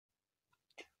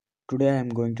Today I am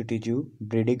going to teach you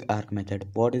Bredig arc method.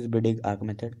 What is Bredig arc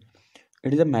method?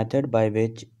 It is a method by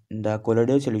which the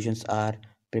colloidal solutions are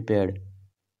prepared.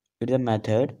 It is a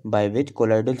method by which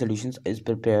colloidal solutions is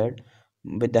prepared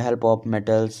with the help of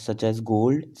metals such as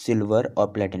gold, silver or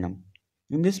platinum.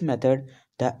 In this method,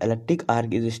 the electric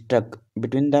arc is struck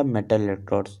between the metal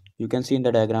electrodes. You can see in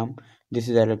the diagram, this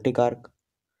is the electric arc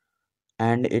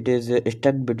and it is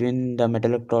stuck between the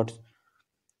metal electrodes.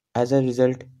 As a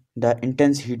result, the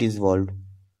intense heat is evolved.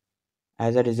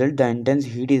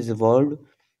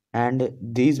 And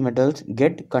these metals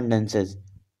get condenses.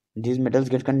 These metals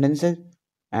get condenses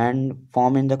and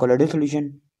form in the colloidal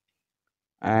solution,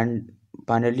 and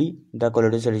finally the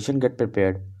colloidal solution get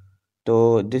prepared.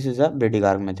 So this is a Bredig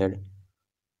arc method.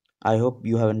 I hope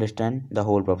you have understand the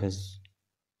whole process.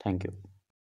 Thank you.